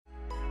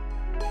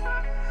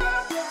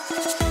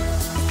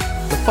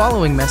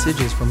following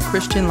message is from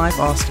Christian Life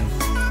Austin.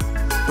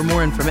 For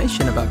more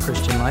information about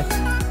Christian Life,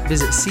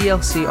 visit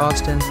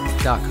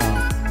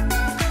clcaustin.com.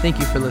 Thank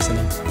you for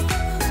listening.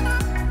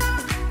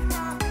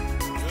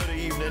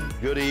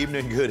 Good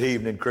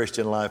evening,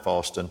 Christian Life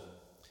Austin.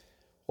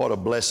 What a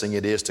blessing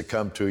it is to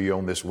come to you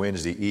on this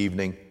Wednesday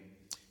evening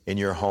in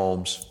your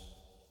homes.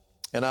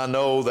 And I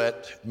know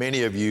that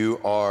many of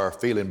you are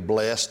feeling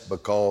blessed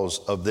because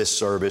of this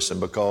service and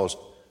because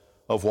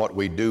of what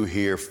we do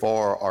here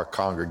for our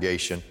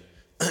congregation.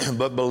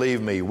 But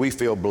believe me, we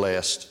feel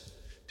blessed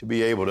to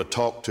be able to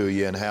talk to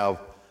you and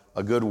have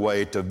a good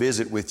way to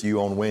visit with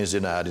you on Wednesday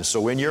night. And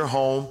so in your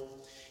home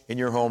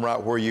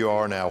right where you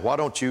are now, why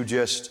don't you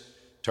just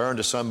turn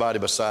to somebody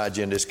beside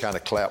you and just kind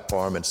of clap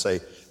for them and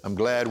say, I'm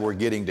glad we're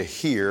getting to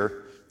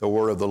hear the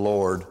word of the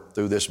Lord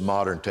through this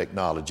modern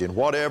technology. And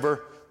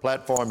whatever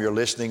platform you're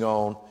listening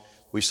on,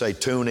 we say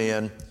tune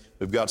in.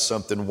 We've got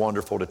something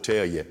wonderful to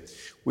tell you.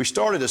 We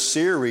started a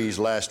series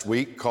last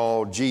week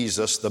called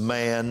Jesus, the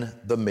Man,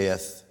 the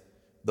Myth,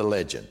 the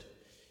Legend.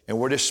 And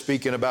we're just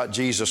speaking about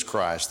Jesus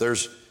Christ.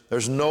 There's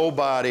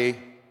nobody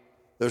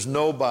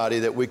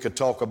that we could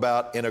talk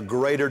about in a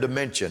greater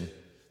dimension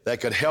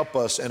that could help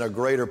us in a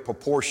greater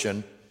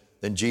proportion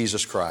than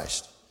Jesus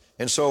Christ.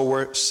 And so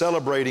we're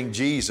celebrating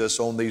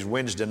Jesus on these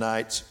Wednesday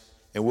nights,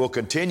 and we'll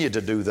continue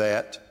to do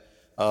that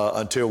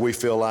until we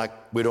feel like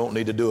we don't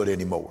need to do it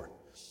anymore.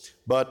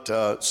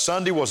 But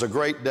Sunday was a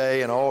great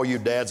day, and all you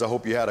dads, I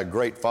hope you had a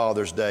great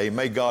Father's Day.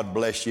 May God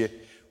bless you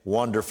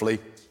wonderfully.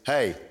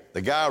 Hey,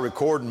 the guy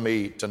recording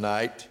me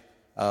tonight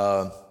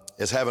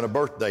is having a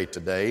birthday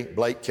today.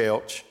 Blake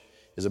Kelch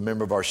is a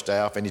member of our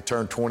staff, and he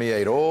turned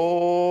 28.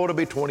 Oh, to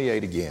be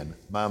 28 again.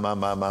 My.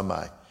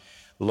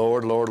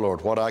 Lord,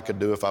 what I could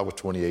do if I was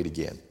 28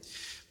 again.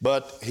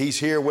 But he's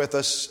here with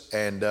us,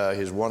 and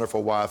his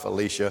wonderful wife,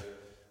 Alicia,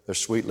 their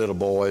sweet little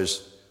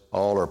boys,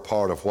 all are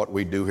part of what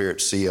we do here at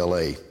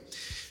CLA.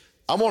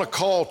 I want to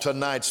call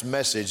tonight's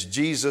message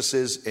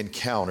Jesus'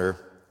 encounter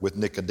with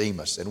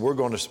Nicodemus, and we're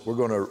going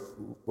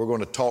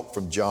to talk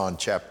from John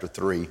chapter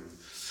 3.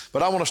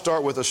 But I want to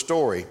start with a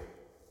story,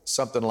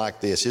 something like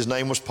this. His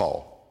name was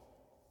Paul,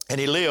 and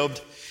he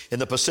lived in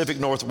the Pacific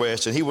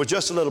Northwest, and he was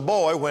just a little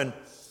boy when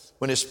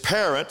his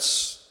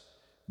parents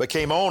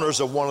became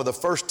owners of one of the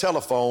first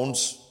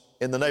telephones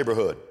in the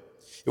neighborhood.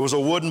 It was a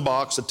wooden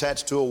box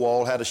attached to a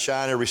wall, had a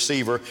shiny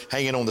receiver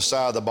hanging on the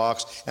side of the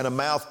box, and a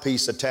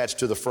mouthpiece attached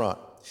to the front.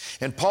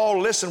 And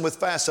Paul listened with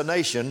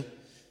fascination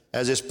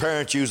as his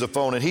parents used the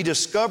phone, and he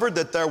discovered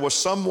that there was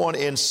someone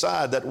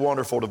inside that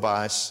wonderful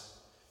device.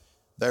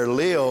 There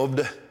lived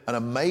an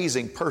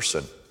amazing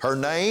person. Her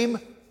name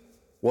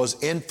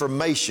was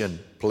Information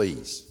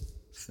Please.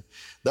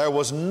 There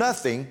was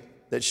nothing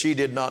that she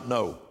did not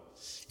know.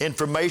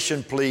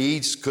 Information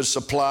Please could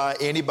supply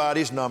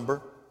anybody's number,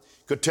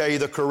 could tell you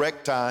the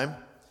correct time.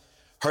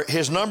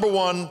 His number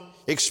one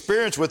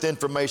experience with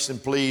Information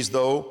Please,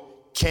 though,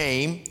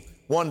 came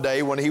one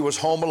day when he was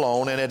home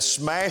alone and had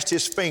smashed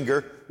his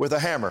finger with a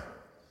hammer.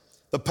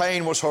 The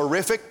pain was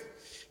horrific.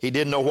 He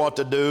didn't know what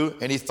to do,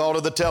 and he thought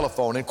of the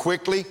telephone. And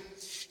quickly,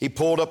 he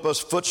pulled up a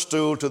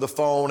footstool to the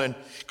phone and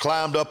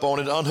climbed up on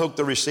it, unhooked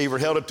the receiver,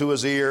 held it to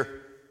his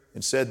ear,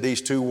 and said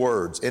these two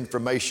words,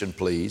 Information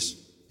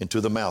Please,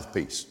 into the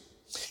mouthpiece.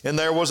 And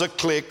there was a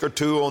click or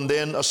two, and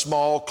then a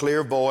small,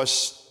 clear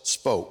voice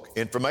spoke.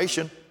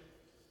 Information.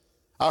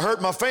 I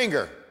hurt my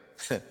finger,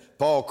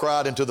 Paul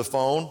cried into the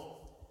phone.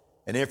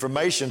 And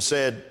Information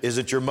said, is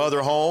it your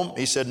mother home?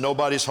 He said,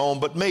 nobody's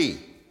home but me.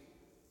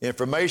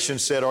 Information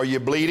said, are you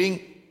bleeding?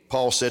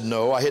 Paul said,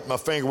 no, I hit my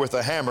finger with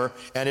a hammer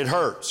and it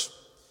hurts.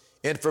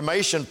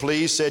 Information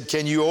Please said,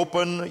 can you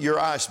open your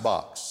ice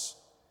box?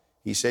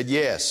 He said,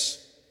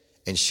 yes.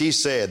 And she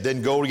said,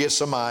 then go to get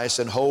some ice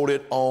and hold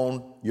it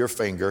on your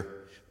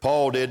finger.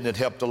 Paul did, and it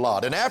helped a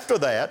lot. And after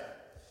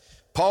that,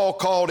 Paul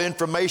called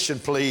Information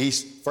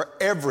Please for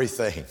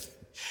everything.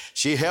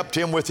 She helped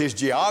him with his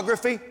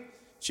geography.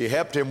 She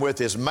helped him with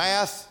his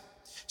math.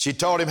 She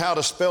taught him how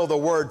to spell the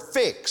word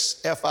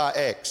fix,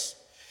 F-I-X.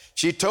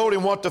 She told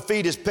him what to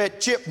feed his pet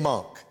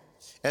chipmunk.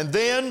 And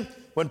then,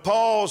 when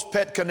Paul's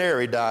pet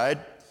canary died,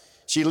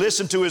 she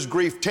listened to his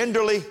grief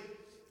tenderly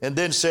and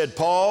then said,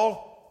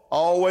 Paul,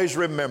 always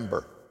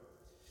remember,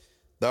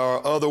 there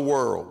are other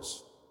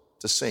worlds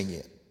to sing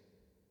in.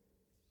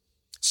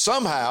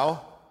 Somehow,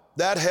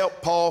 that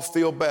helped Paul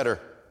feel better.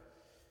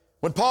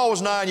 When Paul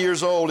was 9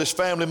 years old, his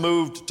family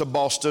moved to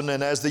Boston,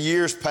 and as the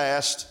years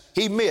passed,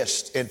 he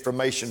missed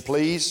Information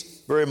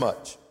Please very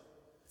much.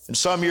 And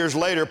some years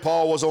later,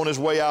 Paul was on his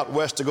way out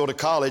west to go to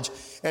college,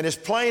 and his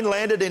plane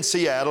landed in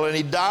Seattle, and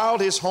he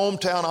dialed his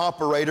hometown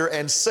operator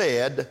and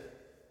said,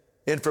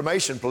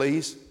 Information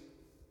Please.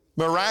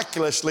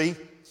 Miraculously,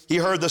 he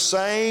heard the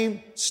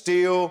same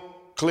still,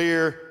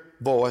 clear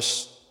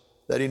voice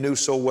that he knew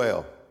so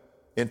well.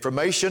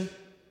 Information.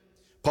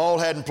 Paul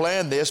hadn't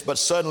planned this, but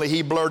suddenly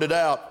he blurted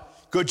out,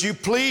 could you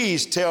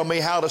please tell me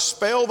how to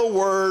spell the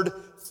word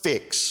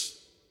fix?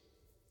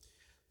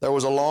 There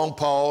was a long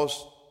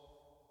pause,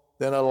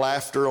 then a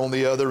laughter on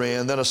the other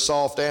end, then a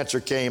soft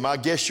answer came, I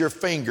guess your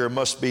finger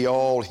must be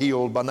all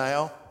healed by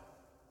now.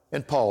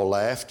 And Paul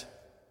laughed.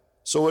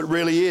 So it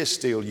really is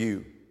still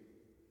you.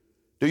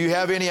 Do you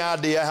have any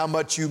idea how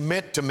much you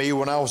meant to me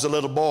when I was a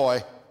little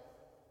boy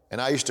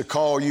and I used to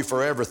call you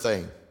for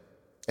everything?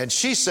 And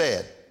she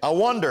said, I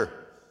wonder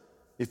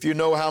if you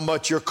know how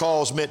much your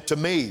calls meant to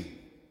me,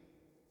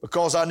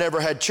 because I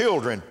never had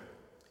children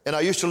and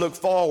I used to look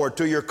forward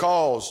to your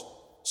calls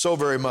so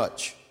very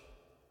much.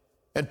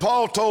 And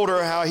Paul told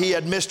her how he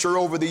had missed her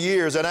over the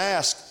years and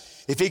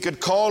asked if he could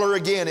call her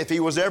again if he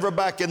was ever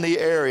back in the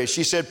area.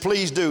 She said,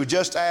 please do,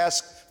 just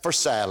ask for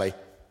Sally.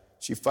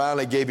 She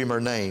finally gave him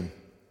her name.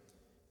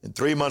 And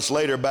 3 months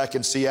later, back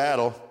in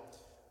Seattle,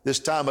 this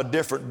time a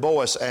different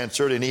voice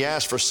answered, and he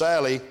asked for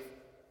Sally.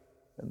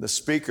 And the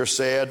speaker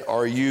said,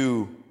 are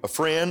you a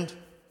friend?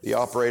 The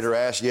operator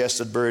asked,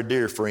 yes, a very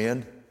dear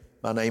friend.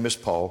 My name is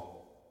Paul.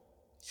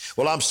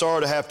 Well, I'm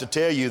sorry to have to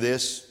tell you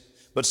this,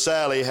 but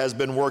Sally has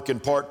been working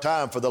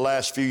part-time for the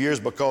last few years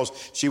because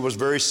she was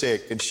very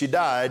sick, and she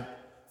died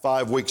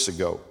 5 weeks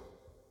ago.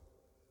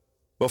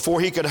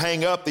 Before he could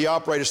hang up, the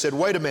operator said,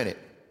 wait a minute.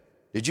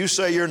 Did you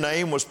say your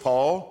name was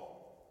Paul?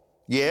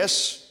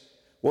 Yes.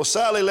 Well,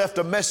 Sally left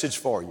a message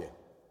for you.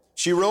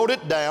 She wrote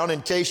it down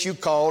in case you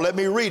call. Let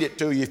me read it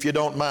to you if you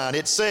don't mind.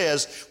 It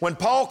says, when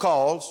Paul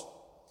calls,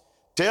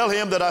 tell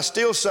him that I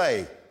still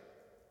say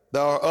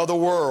there are other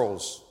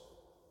worlds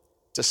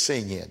to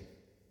sing in.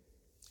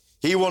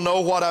 He will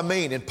know what I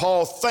mean. And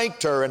Paul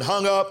thanked her and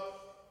hung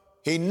up.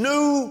 He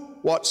knew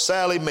what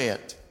Sally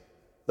meant.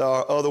 There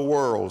are other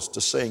worlds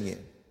to sing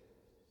in.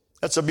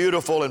 That's a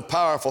beautiful and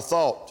powerful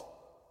thought.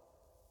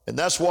 And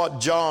that's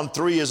what John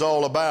 3 is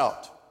all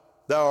about.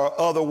 There are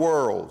other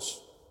worlds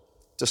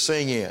to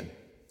sing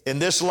in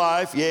this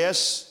life,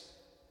 yes,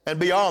 and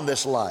beyond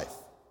this life.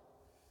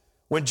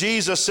 When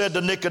Jesus said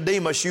to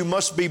Nicodemus, you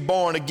must be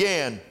born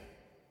again.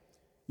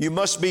 You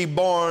must be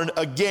born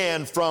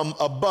again from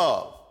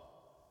above.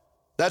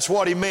 That's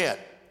what he meant.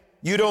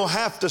 You don't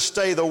have to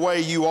stay the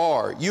way you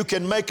are. You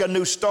can make a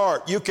new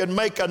start. You can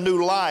make a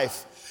new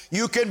life.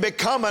 You can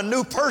become a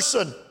new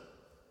person.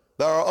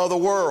 There are other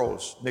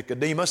worlds,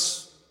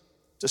 Nicodemus,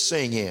 to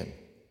sing in.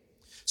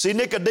 See,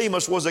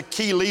 Nicodemus was a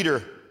key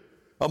leader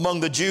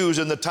among the Jews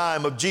in the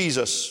time of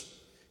Jesus.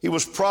 He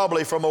was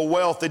probably from a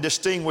wealthy,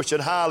 distinguished,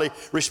 and highly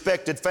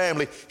respected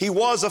family. He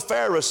was a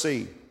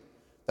Pharisee.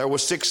 There were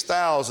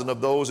 6,000 of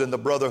those in the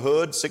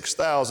brotherhood,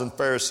 6,000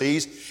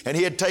 Pharisees, and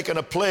he had taken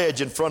a pledge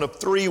in front of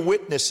 3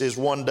 witnesses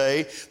one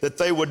day that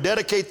they would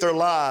dedicate their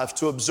lives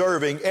to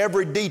observing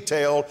every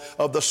detail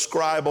of the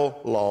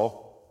scribal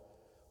law.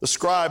 The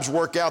scribes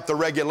work out the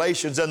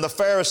regulations, and the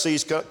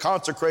Pharisees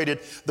consecrated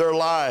their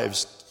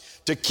lives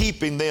to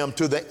keeping them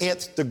to the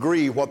nth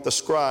degree what the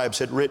scribes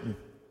had written.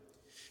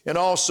 And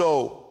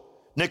also,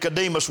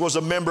 Nicodemus was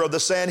a member of the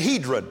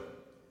Sanhedrin,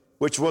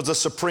 which was the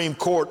supreme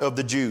court of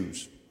the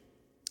Jews.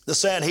 The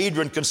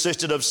Sanhedrin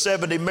consisted of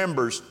 70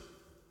 members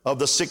of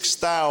the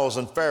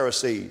 6,000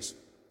 Pharisees.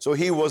 So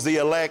he was the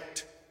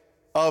elect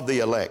of the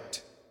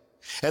elect.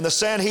 And the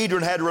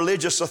Sanhedrin had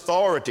religious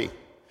authority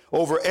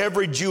over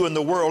every Jew in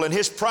the world, and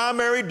his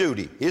primary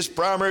duty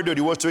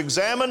was to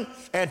examine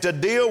and to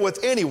deal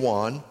with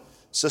anyone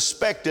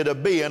suspected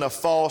of being a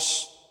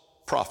false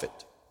prophet.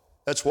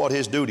 That's what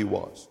his duty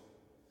was.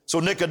 So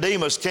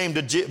Nicodemus came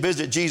to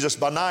visit Jesus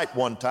by night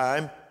one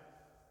time,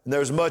 and there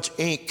was much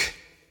ink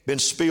been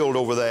spilled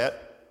over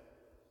that.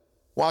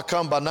 Why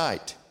come by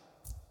night?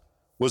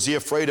 Was he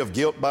afraid of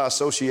guilt by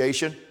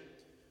association?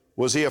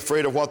 Was he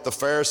afraid of what the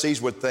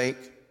Pharisees would think?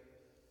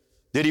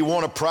 Did he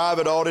want a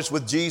private audience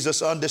with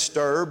Jesus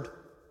undisturbed?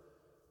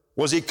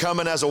 Was he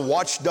coming as a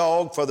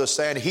watchdog for the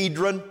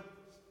Sanhedrin?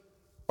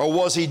 Or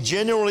was he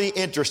genuinely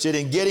interested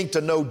in getting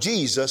to know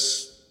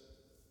Jesus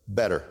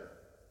better?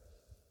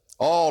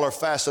 All are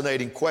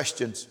fascinating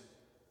questions,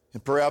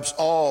 and perhaps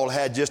all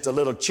had just a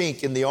little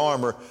chink in the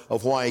armor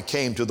of why he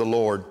came to the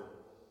Lord.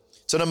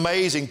 It's an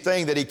amazing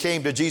thing that he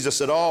came to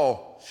Jesus at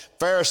all.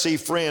 Pharisee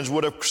friends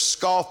would have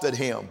scoffed at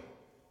him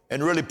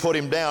and really put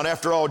him down.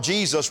 After all,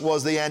 Jesus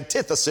was the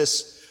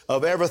antithesis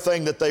of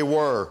everything that they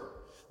were.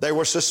 They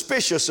were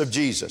suspicious of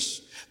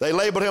Jesus. They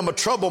labeled him a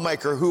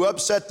troublemaker who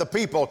upset the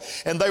people,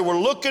 and they were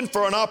looking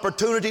for an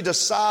opportunity to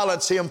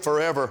silence him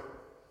forever.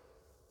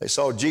 They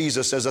saw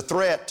Jesus as a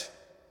threat,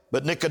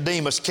 but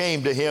Nicodemus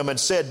came to him and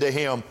said to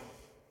him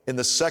in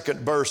the 2nd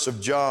verse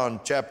of John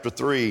chapter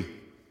 3,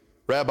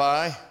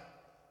 Rabbi,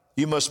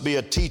 you must be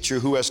a teacher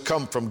who has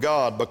come from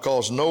God,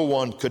 because no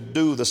one could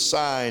do the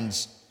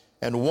signs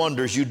and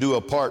wonders you do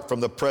apart from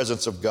the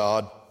presence of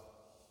God.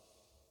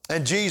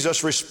 And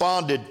Jesus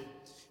responded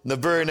in the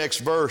very next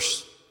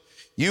verse,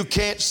 you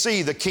can't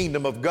see the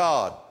kingdom of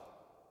God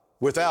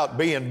without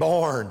being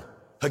born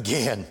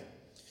again.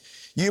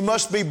 You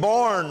must be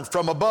born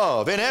from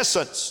above. In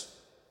essence,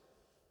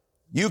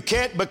 you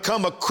can't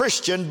become a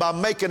Christian by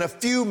making a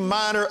few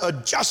minor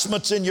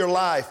adjustments in your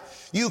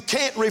life. You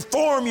can't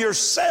reform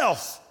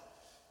yourself.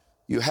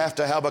 You have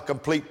to have a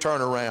complete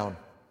turnaround.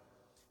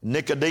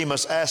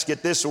 Nicodemus asked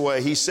it this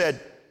way. He said,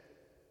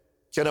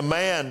 can a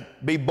man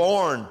be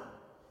born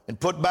and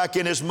put back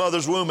in his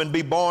mother's womb and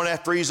be born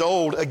after he's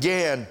old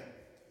again?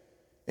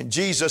 And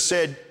Jesus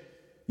said,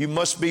 You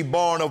must be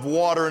born of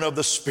water and of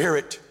the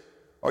Spirit,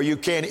 or you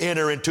can't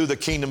enter into the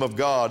kingdom of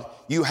God.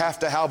 You have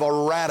to have a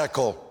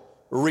radical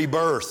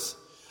rebirth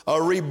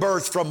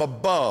from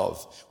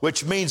above,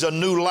 which means a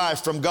new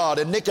life from God.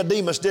 And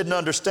Nicodemus didn't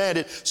understand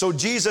it, so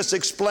Jesus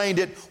explained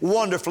it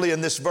wonderfully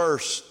in this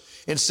verse.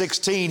 In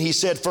 16, he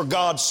said, "For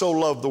God so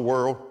loved the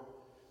world,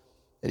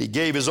 that he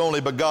gave his only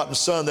begotten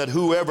Son, that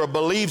whoever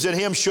believes in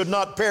him should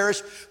not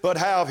perish, but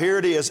have," here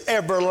it is,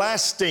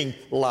 "everlasting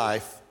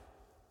life."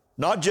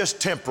 Not just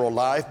temporal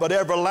life, but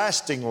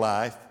everlasting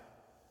life.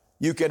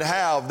 You can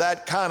have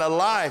that kind of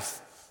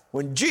life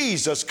when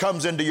Jesus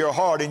comes into your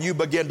heart and you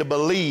begin to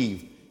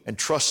believe and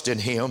trust in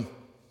him.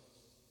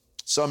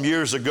 Some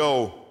years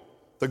ago,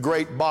 the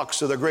great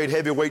boxer, the great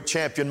heavyweight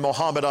champion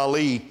Muhammad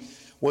Ali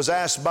was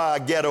asked by a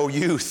ghetto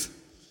youth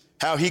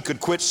how he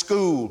could quit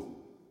school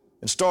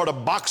and start a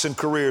boxing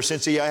career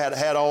since he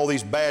had all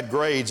these bad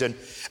grades. And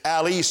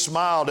Ali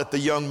smiled at the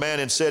young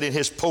man and said in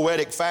his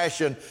poetic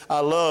fashion,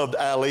 I loved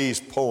Ali's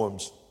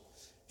poems.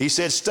 He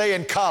said, "Stay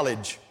in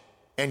college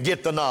and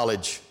get the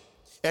knowledge,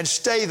 and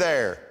stay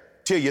there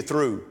till you're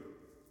through.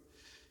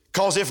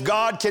 Because if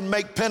God can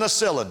make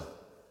penicillin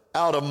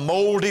out of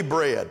moldy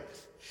bread,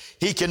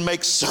 he can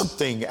make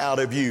something out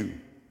of you."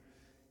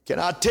 Can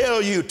I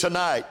tell you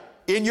tonight,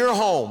 in your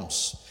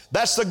homes,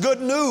 that's the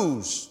good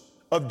news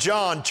of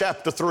John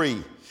chapter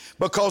 3.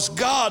 Because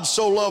God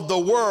so loved the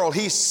world,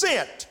 he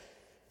sent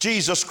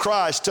Jesus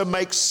Christ to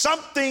make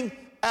something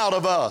out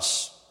of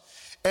us.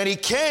 And he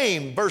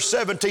came, verse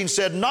 17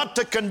 said, not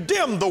to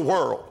condemn the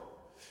world,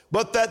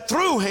 but that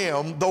through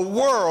him the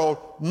world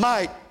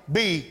might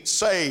be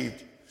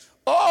saved.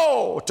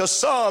 Oh, to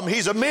some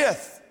he's a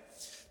myth.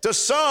 To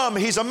some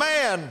he's a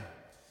man.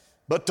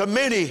 But to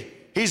many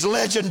he's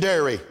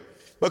legendary,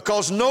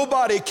 because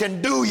nobody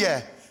can do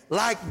you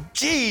like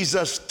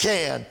Jesus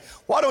can.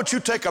 Why don't you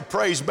take a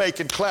praise break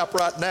and clap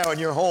right now in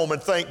your home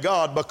and thank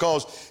God,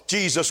 because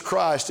Jesus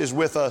Christ is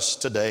with us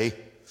today.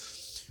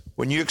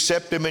 When you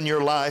accept him in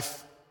your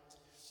life,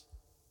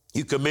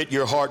 you commit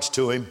your hearts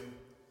to him,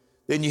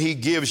 then he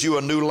gives you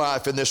a new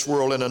life in this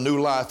world and a new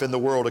life in the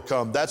world to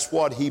come. That's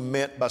what he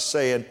meant by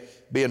saying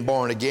being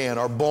born again,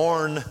 or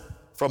born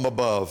from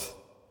above.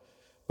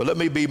 But let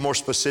me be more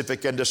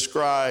specific and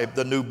describe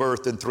the new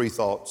birth in 3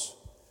 thoughts.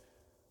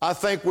 I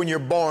think when you're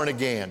born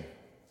again,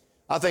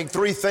 I think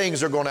 3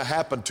 things are going to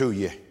happen to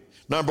you.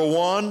 Number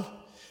 1,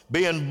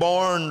 being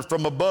born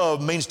from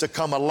above means to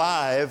come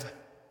alive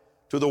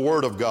to the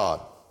Word of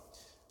God.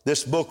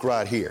 This book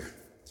right here,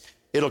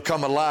 it'll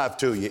come alive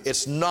to you.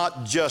 It's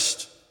not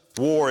just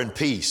War and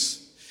Peace.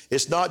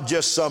 It's not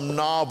just some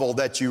novel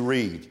that you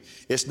read.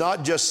 It's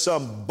not just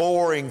some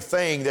boring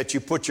thing that you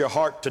put your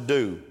heart to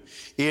do.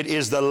 It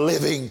is the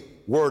living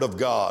Word of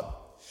God.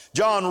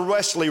 John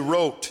Wesley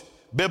wrote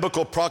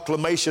Biblical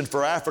Proclamation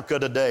for Africa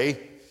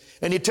Today,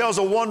 and he tells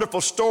a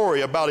wonderful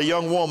story about a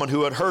young woman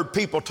who had heard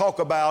people talk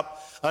about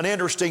an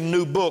interesting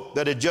new book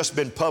that had just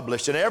been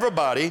published, and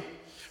everybody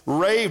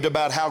raved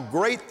about how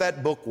great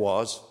that book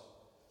was.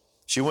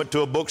 She went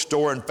to a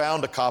bookstore and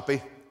found a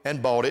copy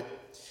and bought it,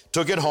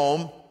 took it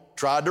home,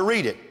 tried to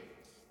read it,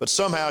 but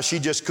somehow she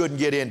just couldn't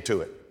get into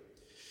it.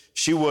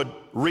 She would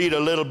read a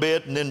little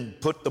bit and then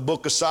put the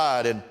book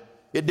aside, and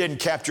it didn't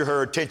capture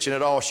her attention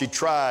at all. She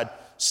tried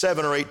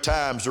 7 or 8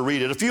 times to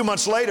read it. A few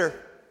months later,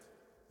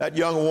 that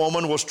young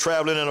woman was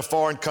traveling in a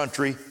foreign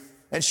country,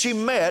 and she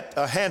met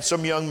a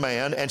handsome young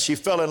man, and she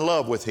fell in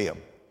love with him.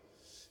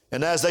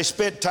 And as they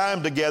spent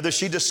time together,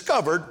 she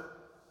discovered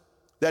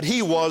that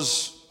he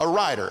was a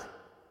writer.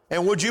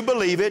 And would you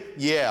believe it?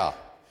 Yeah.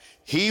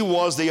 He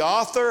was the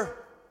author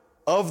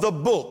of the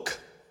book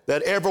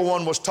that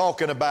everyone was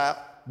talking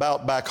about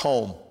back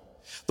home.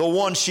 The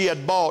one she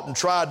had bought and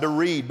tried to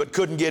read but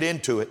couldn't get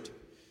into it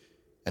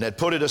and had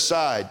put it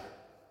aside.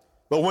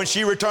 But when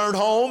she returned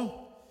home,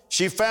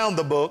 she found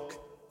the book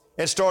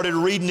and started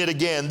reading it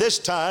again. This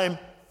time,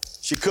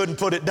 she couldn't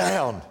put it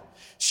down.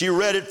 She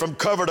read it from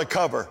cover to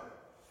cover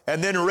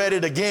and then read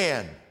it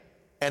again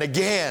and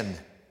again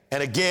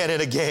and again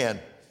and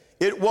again.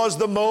 It was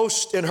the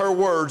most, in her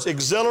words,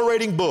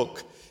 exhilarating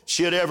book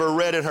she had ever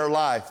read in her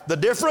life. The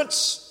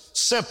difference?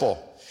 Simple.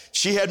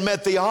 She had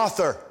met the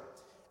author,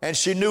 and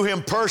she knew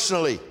him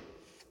personally,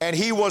 and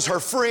he was her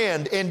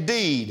friend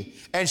indeed,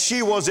 and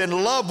she was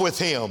in love with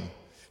him.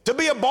 To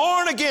be a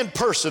born-again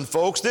person,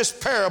 folks, this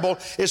parable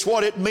is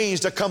what it means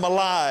to come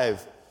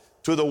alive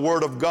to the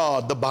Word of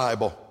God, the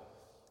Bible.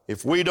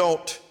 If we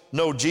don't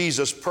know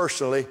Jesus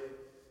personally,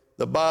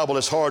 the Bible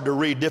is hard to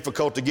read,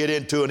 difficult to get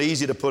into, and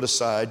easy to put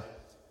aside.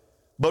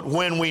 But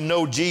when we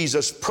know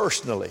Jesus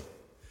personally,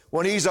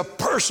 when he's a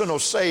personal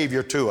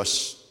Savior to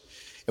us,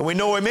 and we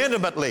know him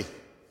intimately,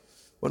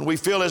 when we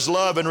feel his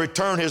love and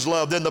return his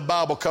love, then the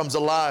Bible comes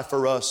alive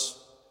for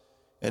us,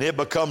 and it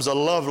becomes a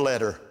love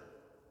letter.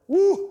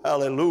 Woo,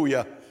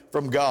 hallelujah,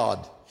 from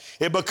God.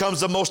 It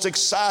becomes the most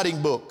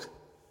exciting book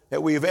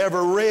that we've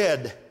ever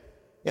read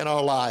in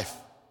our life.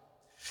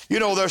 You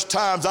know, there's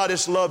times I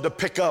just love to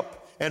pick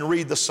up and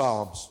read the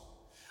Psalms.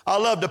 I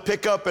love to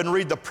pick up and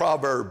read the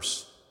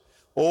Proverbs.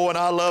 Oh, and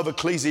I love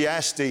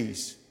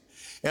Ecclesiastes.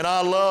 And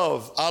I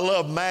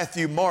love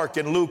Matthew, Mark,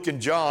 and Luke,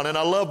 and John, and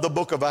I love the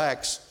book of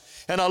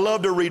Acts, and I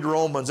love to read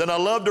Romans, and I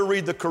love to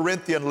read the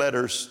Corinthian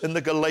letters and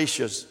the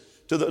Galatians,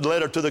 to the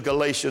letter to the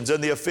Galatians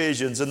and the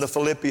Ephesians and the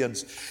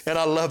Philippians, and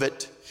I love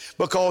it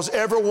because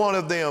every one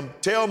of them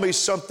tell me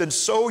something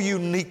so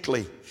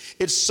uniquely.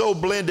 It's so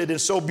blended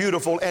and so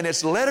beautiful, and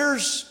it's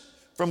letters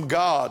from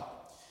God.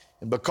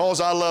 And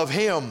because I love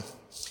Him,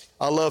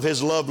 I love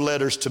His love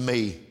letters to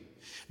me.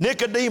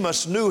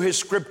 Nicodemus knew his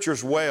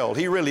scriptures well.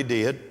 He really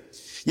did.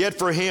 Yet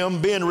for him,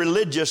 being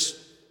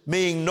religious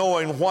meaning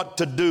knowing what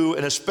to do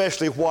and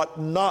especially what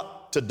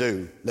not to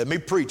do. Let me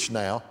preach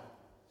now.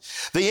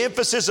 The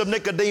emphasis of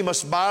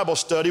Nicodemus' Bible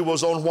study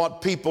was on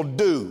what people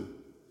do.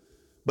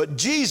 But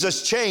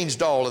Jesus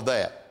changed all of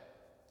that.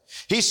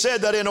 He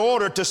said that in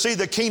order to see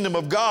the kingdom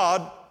of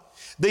God,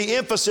 the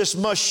emphasis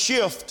must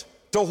shift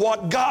to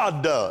what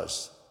God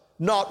does.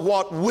 Not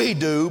what we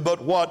do,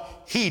 but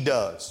what He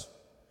does.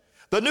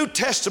 The New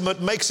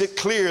Testament makes it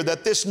clear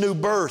that this new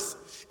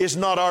birth is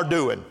not our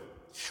doing.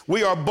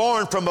 We are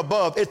born from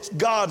above. It's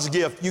God's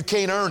gift. You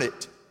can't earn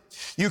it.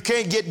 You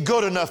can't get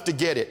good enough to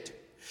get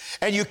it.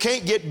 And you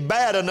can't get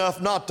bad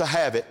enough not to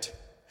have it.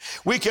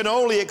 We can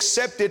only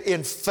accept it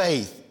in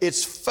faith.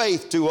 It's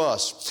faith to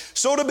us.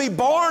 So to be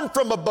born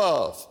from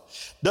above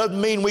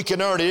doesn't mean we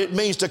can earn it. It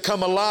means to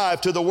come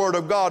alive to the Word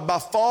of God by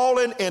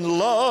falling in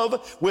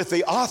love with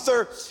the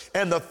author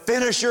and the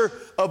finisher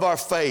of our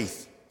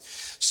faith.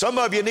 Some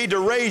of you need to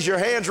raise your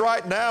hands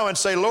right now and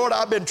say, Lord,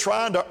 I've been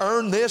trying to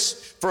earn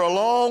this for a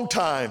long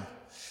time,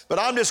 but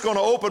I'm just going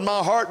to open my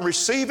heart and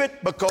receive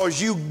it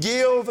because you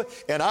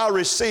give and I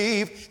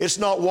receive. It's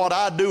not what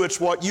I do,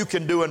 it's what you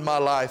can do in my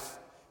life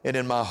and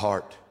in my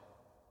heart.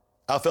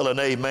 I feel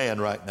an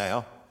amen right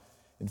now.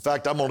 In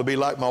fact, I'm going to be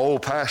like my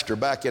old pastor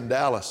back in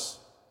Dallas,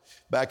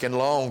 back in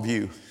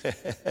Longview.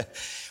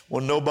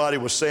 When nobody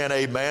was saying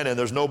amen, and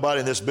there's nobody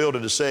in this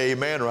building to say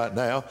amen right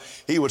now,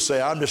 he would say,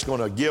 I'm just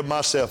going to give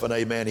myself an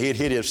amen. He'd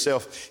hit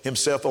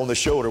himself on the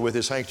shoulder with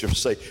his handkerchief and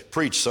say,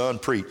 preach, son,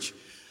 preach.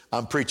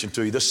 I'm preaching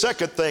to you. The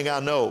second thing I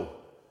know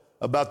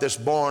about this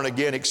born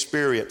again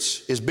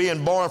experience is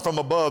being born from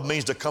above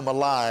means to come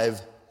alive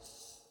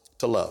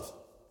to love.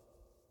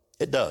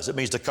 It does. It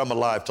means to come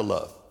alive to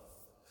love.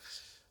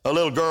 A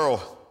little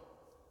girl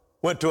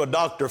went to a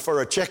doctor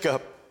for a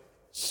checkup,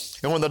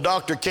 and when the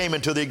doctor came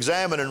into the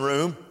examining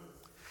room,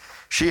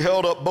 she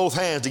held up both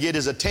hands to get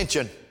his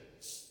attention.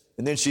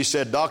 And then she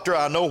said, Doctor,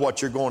 I know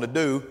what you're going to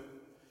do.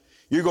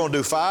 You're going to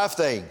do 5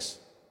 things.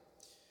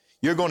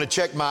 You're going to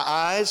check my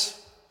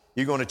eyes.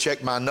 You're going to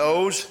check my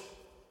nose.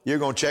 You're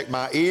going to check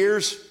my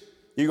ears.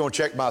 You're going to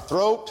check my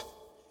throat.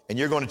 And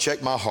you're going to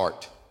check my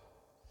heart.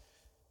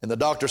 And the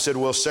doctor said,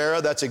 well, Sarah,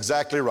 that's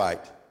exactly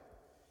right.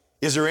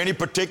 Is there any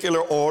particular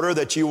order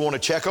that you want to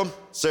check them?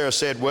 Sarah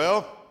said,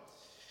 well,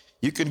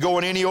 you can go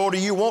in any order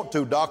you want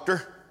to,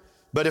 doctor.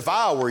 But if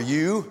I were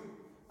you,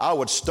 I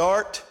would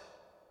start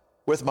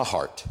with my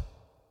heart.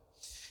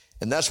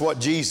 And that's what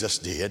Jesus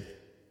did.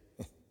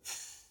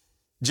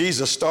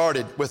 Jesus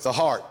started with the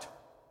heart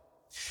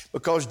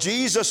because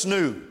Jesus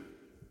knew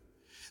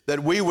that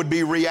we would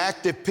be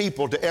reactive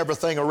people to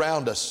everything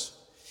around us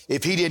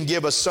if He didn't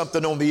give us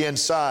something on the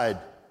inside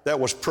that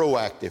was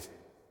proactive.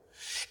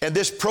 And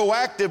this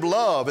proactive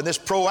love and this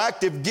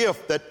proactive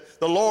gift that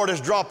the Lord has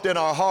dropped in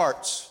our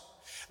hearts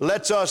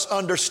lets us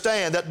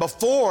understand that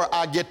before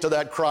I get to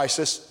that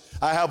crisis,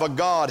 I have a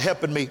God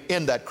helping me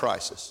in that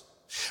crisis.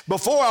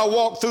 Before I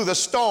walk through the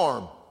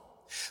storm,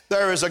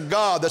 there is a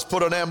God that's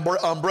put an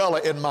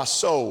umbrella in my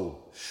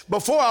soul.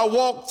 Before I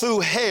walk through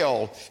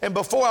hell and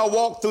before I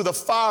walk through the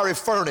fiery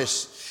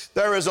furnace,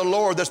 there is a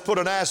Lord that's put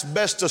an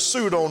asbestos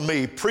suit on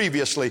me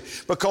previously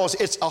because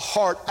it's a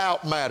heart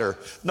out matter,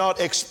 not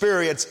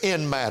experience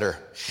in matter.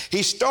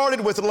 He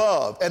started with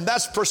love, and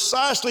that's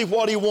precisely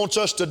what He wants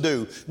us to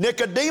do.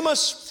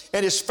 Nicodemus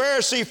and his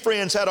Pharisee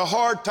friends had a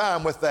hard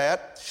time with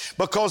that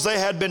because they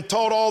had been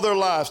taught all their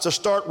lives to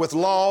start with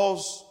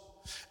laws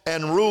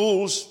and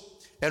rules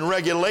and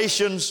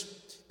regulations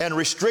and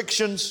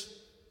restrictions.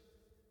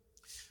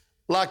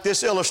 Like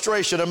this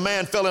illustration, a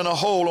man fell in a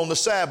hole on the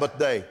Sabbath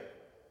day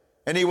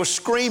and he was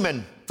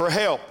screaming for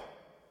help.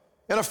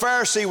 And a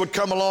Pharisee would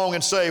come along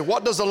and say,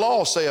 what does the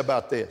law say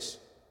about this?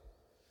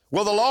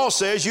 Well, the law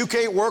says you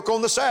can't work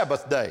on the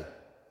Sabbath day.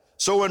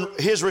 So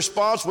his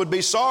response would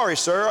be, sorry,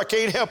 sir, I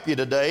can't help you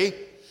today.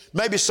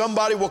 Maybe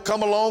somebody will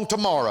come along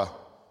tomorrow.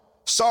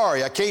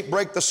 Sorry, I can't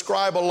break the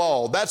scribal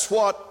law. That's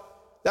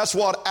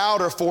what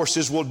outer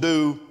forces will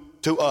do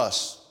to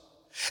us.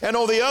 And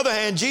on the other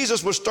hand,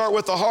 Jesus would start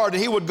with the heart,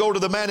 and He would go to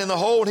the man in the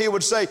hole and He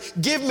would say,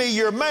 give me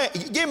your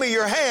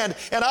hand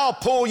and I'll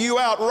pull you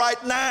out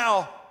right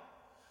now.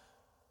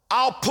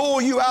 I'll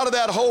pull you out of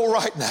that hole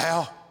right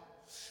now.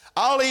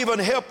 I'll even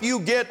help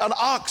you get an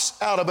ox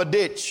out of a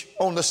ditch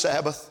on the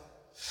Sabbath.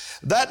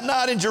 That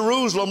night in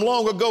Jerusalem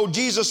long ago,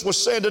 Jesus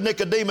was saying to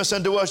Nicodemus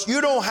and to us,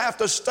 you don't have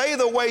to stay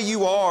the way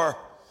you are.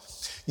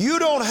 You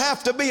don't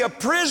have to be a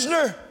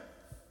prisoner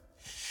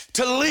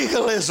to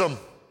legalism,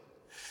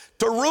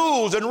 to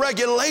rules and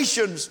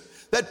regulations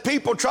that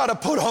people try to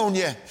put on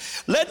you.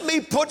 Let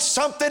me put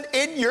something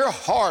in your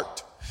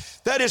heart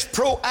that is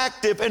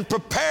proactive and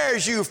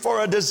prepares you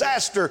for a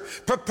disaster,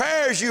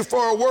 prepares you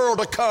for a world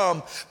to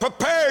come,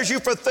 prepares you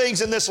for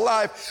things in this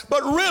life,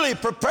 but really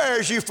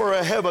prepares you for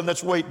a heaven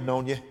that's waiting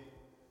on you.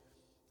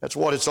 That's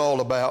what it's all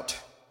about.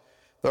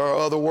 There are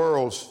other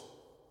worlds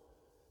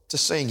to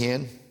sing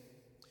in.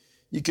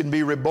 You can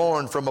be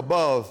reborn from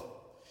above.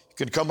 You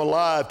can come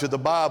alive to the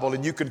Bible,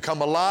 and you can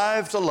come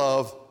alive to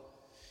love.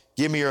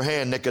 Give me your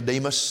hand,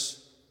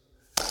 Nicodemus,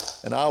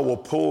 and I will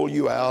pull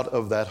you out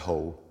of that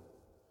hole.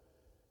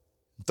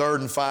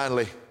 Third and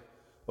finally,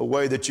 a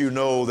way that you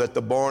know that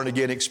the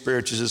born-again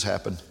experience has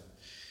happened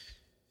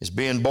is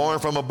being born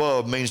from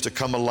above means to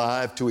come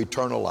alive to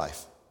eternal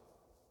life.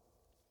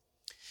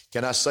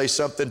 Can I say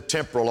something?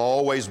 Temporal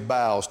always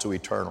bows to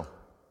eternal.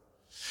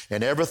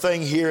 And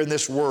everything here in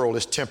this world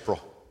is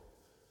temporal.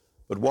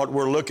 But what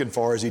we're looking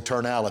for is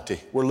eternality.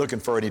 We're looking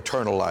for an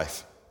eternal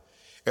life.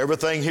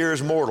 Everything here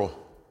is mortal.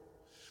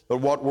 But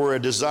what we're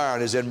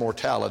desiring is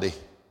immortality.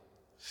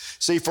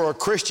 See, for a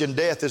Christian,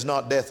 death is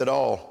not death at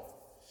all.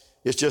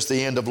 It's just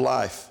the end of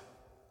life.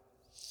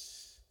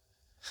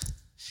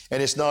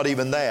 And it's not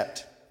even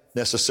that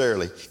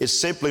necessarily. It's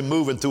simply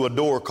moving through a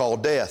door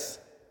called death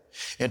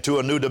into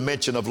a new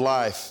dimension of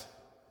life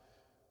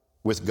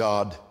with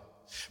God.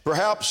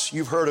 Perhaps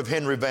you've heard of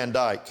Henry Van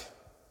Dyke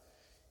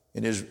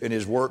in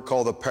his work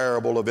called The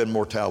Parable of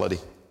Immortality.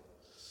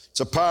 It's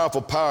a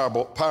powerful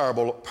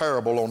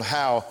parable on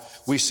how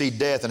we see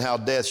death and how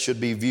death should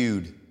be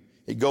viewed.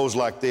 It goes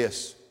like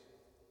this.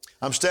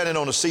 I'm standing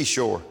on a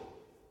seashore.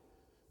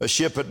 A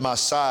ship at my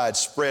side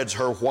spreads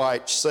her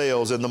white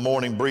sails in the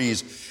morning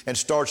breeze and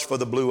starts for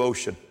the blue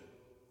ocean.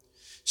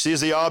 She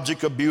is the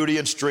object of beauty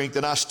and strength,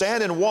 and I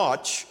stand and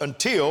watch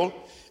until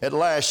at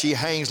last she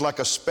hangs like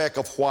a speck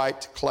of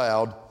white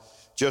cloud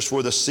just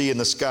where the sea and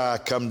the sky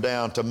come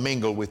down to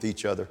mingle with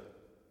each other.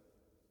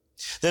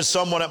 Then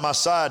someone at my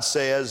side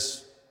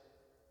says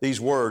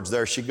these words,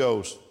 there she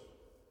goes.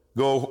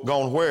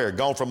 Gone where?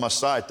 Gone from my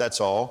sight,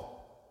 that's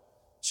all.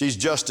 She's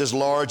just as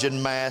large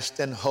in mast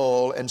and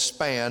hull and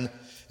span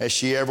as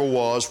she ever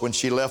was when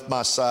she left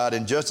my side,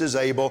 and just as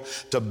able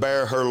to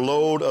bear her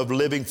load of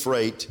living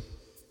freight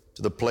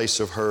to the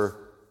place of her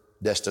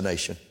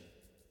destination.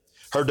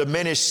 Her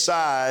diminished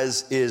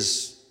size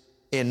is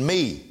in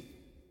me.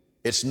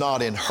 It's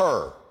not in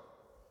her.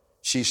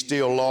 She's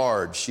still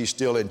large. She's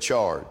still in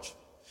charge.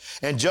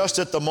 And just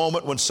at the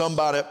moment when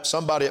somebody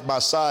at my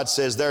side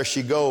says, there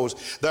she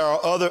goes, there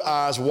are other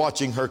eyes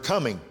watching her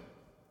coming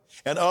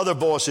and other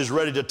voices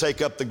ready to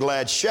take up the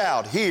glad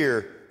shout.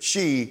 Here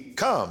she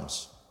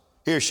comes.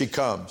 Here she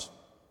comes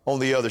on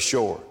the other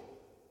shore.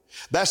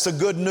 That's the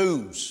good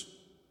news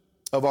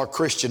of our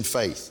Christian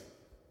faith.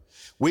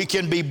 We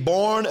can be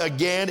born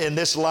again in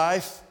this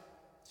life,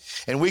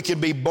 and we can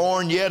be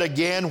born yet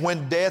again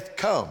when death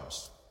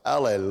comes.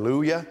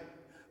 Hallelujah.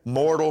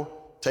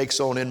 Mortal takes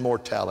on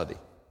immortality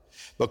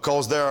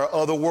because there are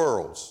other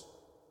worlds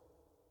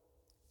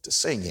to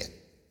sing in.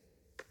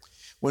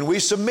 When we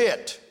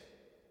submit,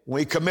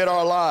 when we commit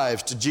our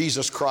lives to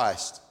Jesus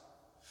Christ,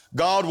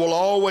 God will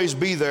always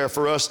be there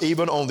for us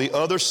even on the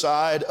other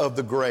side of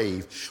the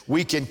grave.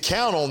 We can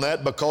count on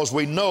that because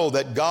we know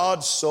that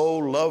God so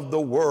loved the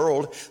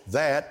world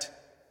that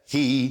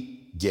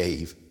He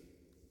gave.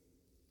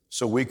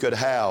 So we could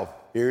have,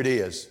 here it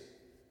is,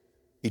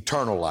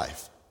 eternal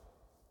life.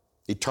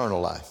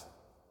 Eternal life.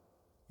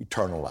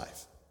 Eternal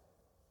life.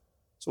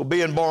 So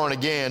being born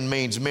again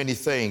means many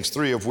things,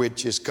 three of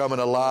which is coming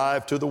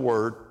alive to the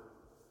Word,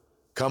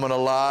 coming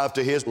alive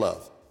to His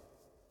love,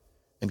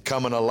 and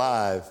coming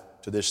alive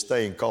to this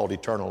thing called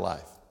eternal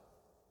life.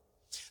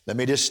 Let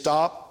me just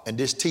stop and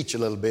just teach a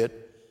little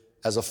bit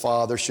as a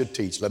father should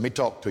teach. Let me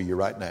talk to you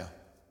right now.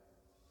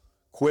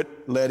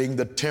 Quit letting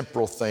the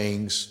temporal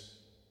things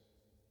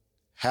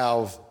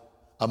have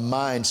a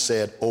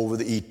mindset over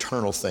the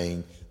eternal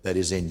thing that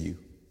is in you.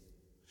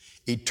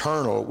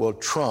 Eternal will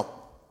trump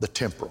the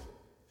temporal.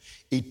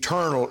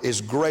 Eternal is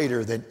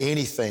greater than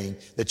anything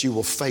that you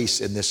will face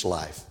in this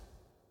life.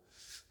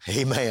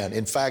 Amen.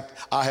 In fact,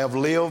 I have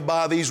lived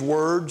by these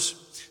words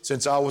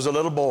since I was a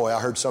little boy.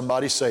 I heard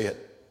somebody say it.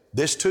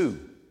 This too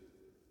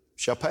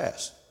shall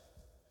pass.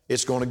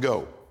 It's going to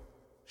go.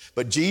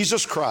 But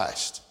Jesus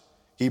Christ,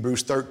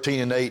 Hebrews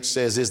 13:8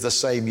 says, is the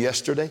same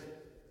yesterday,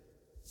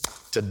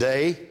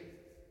 today,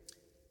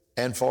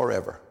 and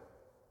forever.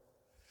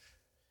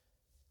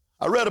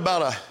 I read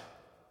about a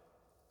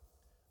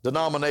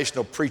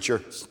denominational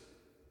preacher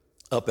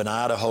up in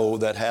Idaho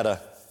that had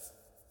a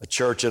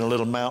church in a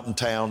little mountain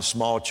town,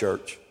 small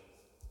church.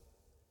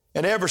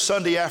 And every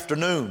Sunday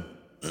afternoon,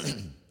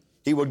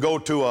 he would go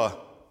to a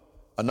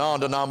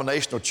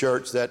non-denominational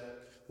church that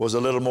was a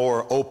little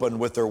more open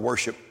with their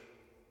worship.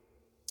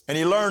 And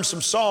he learned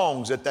some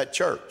songs at that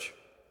church.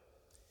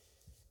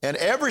 And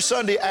every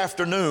Sunday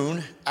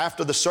afternoon,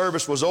 after the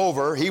service was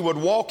over, he would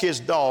walk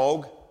his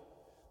dog.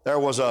 There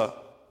was a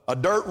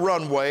dirt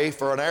runway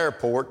for an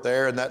airport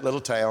there in that little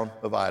town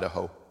of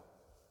Idaho.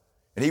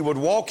 And he would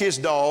walk his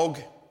dog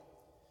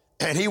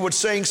and he would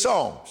sing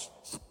songs.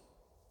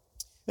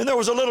 And there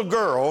was a little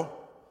girl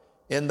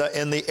in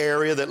the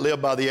area that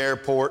lived by the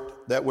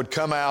airport that would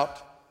come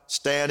out,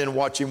 stand and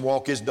watch him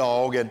walk his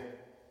dog, and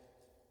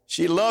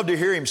she loved to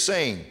hear him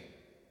sing.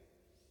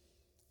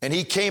 And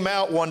he came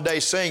out one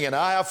day singing,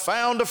 I have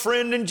found a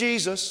friend in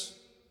Jesus.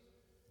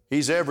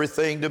 He's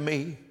everything to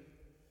me.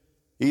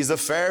 He's the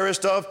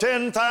fairest of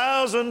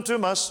 10,000 to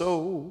my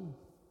soul.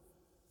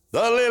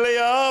 The lily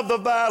of the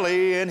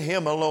valley, in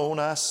him alone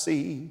I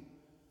see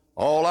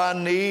all I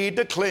need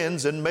to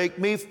cleanse and make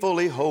me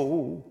fully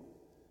whole.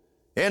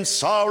 In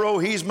sorrow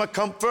he's my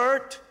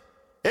comfort,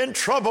 in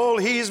trouble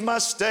he's my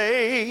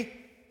stay.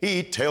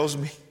 He tells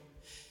me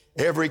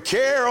every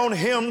care on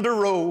him to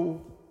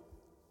roll.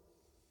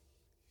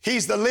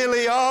 He's the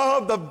lily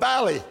of the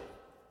valley,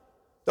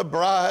 the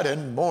bright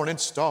and morning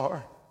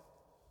star.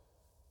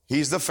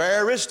 He's the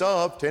fairest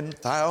of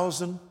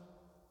 10,000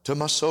 to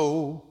my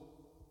soul.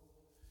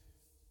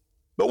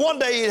 But one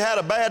day he'd had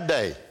a bad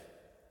day.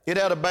 He'd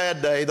had a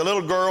bad day. The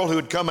little girl who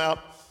had come out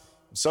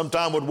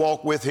sometime would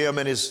walk with him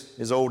and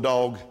his old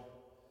dog.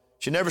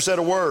 She never said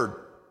a word.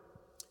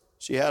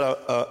 She had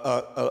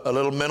a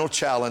little mental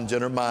challenge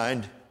in her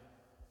mind,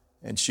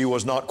 and she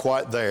was not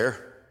quite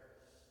there.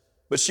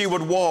 But she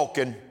would walk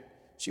and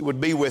she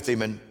would be with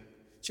him, and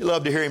she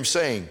loved to hear him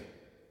sing.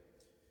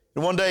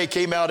 And one day he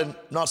came out in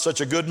not such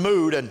a good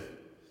mood, and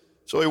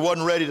so he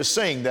wasn't ready to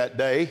sing that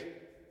day.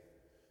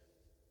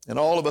 And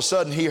all of a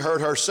sudden he heard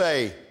her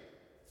say,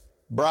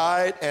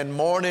 bright and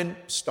morning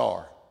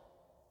star.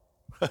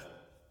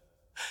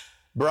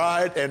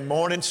 Bright and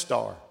morning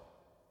star.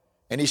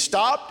 And he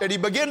stopped and he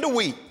began to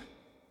weep.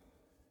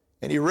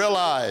 And he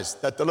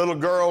realized that the little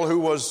girl who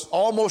was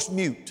almost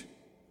mute,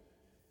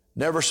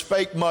 never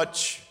spake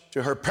much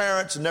to her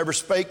parents, and never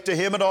spake to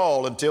him at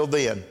all until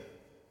then,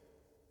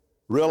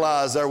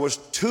 realized there was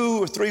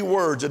 2 or 3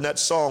 words in that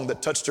song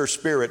that touched her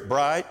spirit,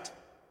 bright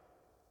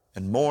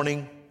and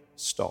morning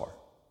star.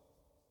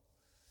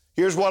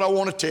 Here's what I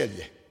want to tell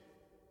you.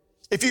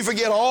 If you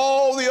forget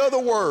all the other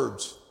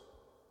words,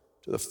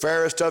 to the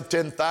fairest of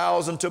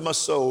 10,000 to my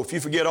soul, if you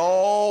forget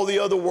all the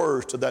other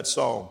words to that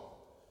song,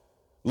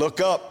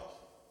 look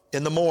up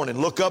in the morning,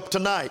 look up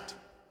tonight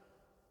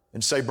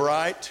and say,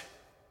 bright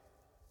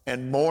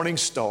and morning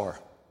star.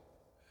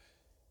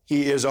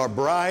 He is our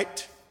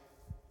bright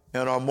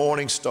and our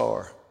morning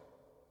star.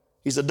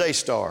 He's a day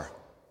star.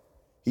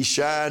 He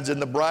shines in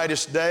the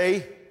brightest day,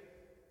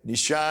 and he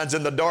shines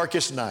in the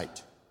darkest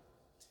night,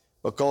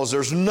 because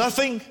there's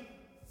nothing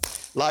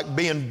like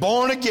being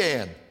born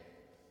again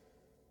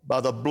by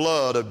the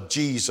blood of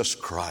Jesus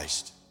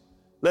Christ.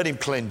 Let him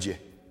cleanse you.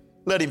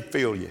 Let him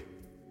fill you.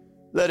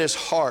 Let his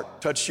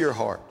heart touch your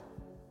heart.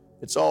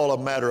 It's all a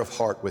matter of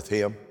heart with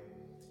him.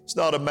 It's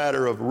not a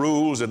matter of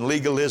rules and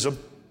legalism.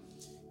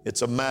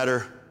 It's a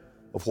matter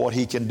of what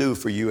he can do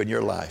for you in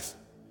your life.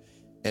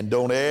 And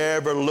don't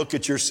ever look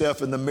at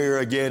yourself in the mirror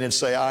again and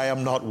say, I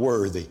am not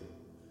worthy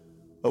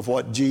of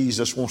what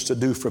Jesus wants to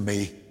do for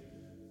me.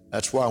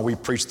 That's why we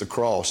preach the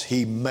cross.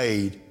 He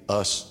made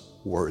us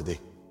worthy.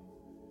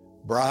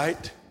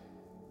 Bright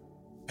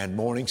and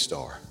morning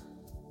star.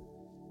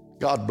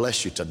 God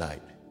bless you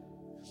tonight.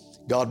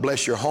 God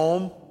bless your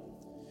home.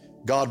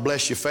 God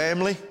bless your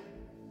family.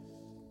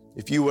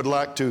 If you would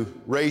like to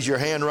raise your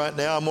hand right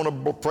now, I'm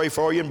going to pray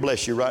for you and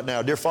bless you right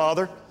now. Dear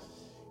Father,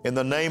 in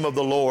the name of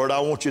the Lord, I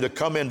want you to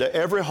come into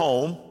every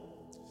home.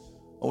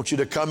 I want you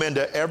to come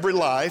into every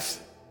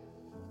life.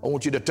 I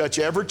want you to touch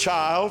every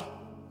child.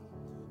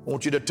 I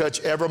want you to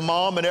touch every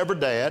mom and every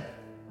dad.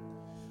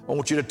 I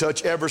want you to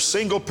touch every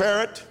single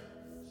parent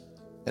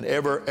and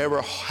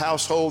every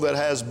household that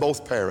has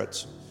both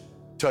parents.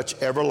 Touch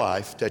every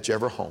life, touch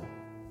every home.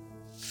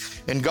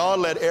 And God,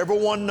 let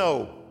everyone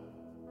know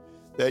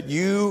that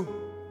you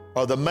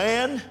are the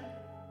man,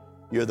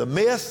 you're the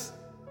myth,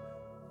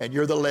 and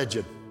you're the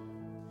legend.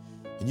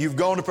 And you've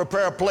gone to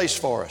prepare a place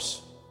for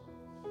us.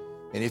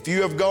 And if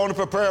you have gone to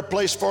prepare a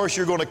place for us,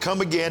 you're going to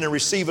come again and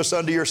receive us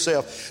unto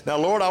yourself. Now,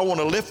 Lord, I want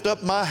to lift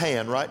up my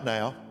hand right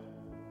now,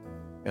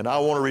 and I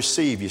want to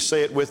receive you.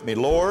 Say it with me.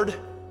 Lord,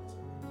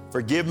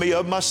 forgive me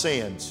of my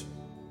sins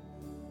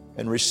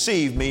and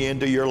receive me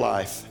into your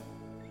life.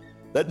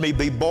 Let me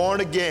be born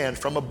again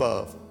from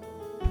above.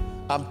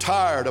 I'm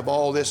tired of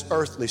all this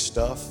earthly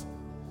stuff.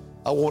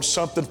 I want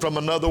something from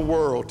another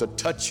world to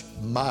touch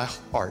my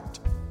heart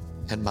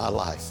and my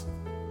life.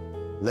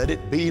 Let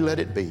it be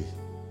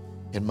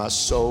in my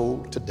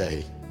soul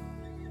today.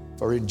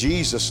 For in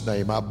Jesus'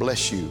 name I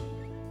bless you.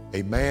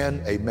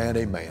 Amen, amen,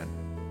 amen.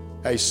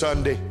 Hey,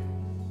 Sunday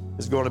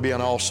is going to be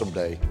an awesome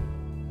day.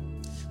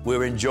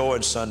 We're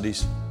enjoying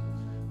Sundays.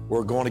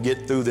 We're going to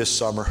get through this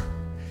summer.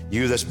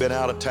 You that's been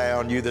out of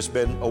town, you that's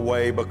been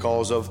away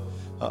because of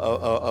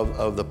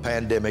the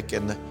pandemic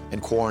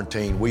and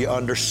quarantine, we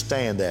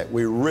understand that.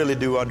 We really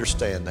do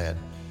understand that.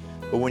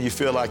 But when you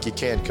feel like you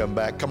can't come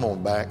back, come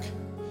on back.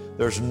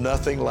 There's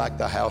nothing like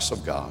the house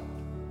of God.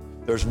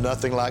 There's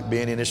nothing like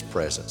being in His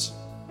presence.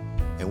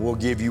 And we'll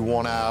give you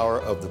 1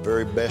 hour of the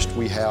very best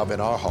we have in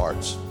our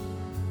hearts.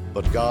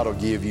 But God will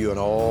give you an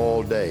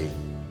all day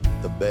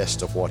the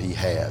best of what He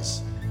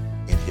has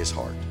in His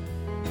heart.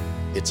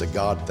 It's a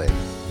God thing.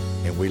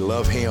 And we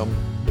love Him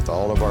with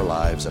all of our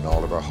lives and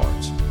all of our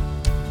hearts.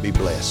 Be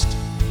blessed.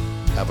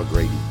 Have a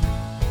great evening.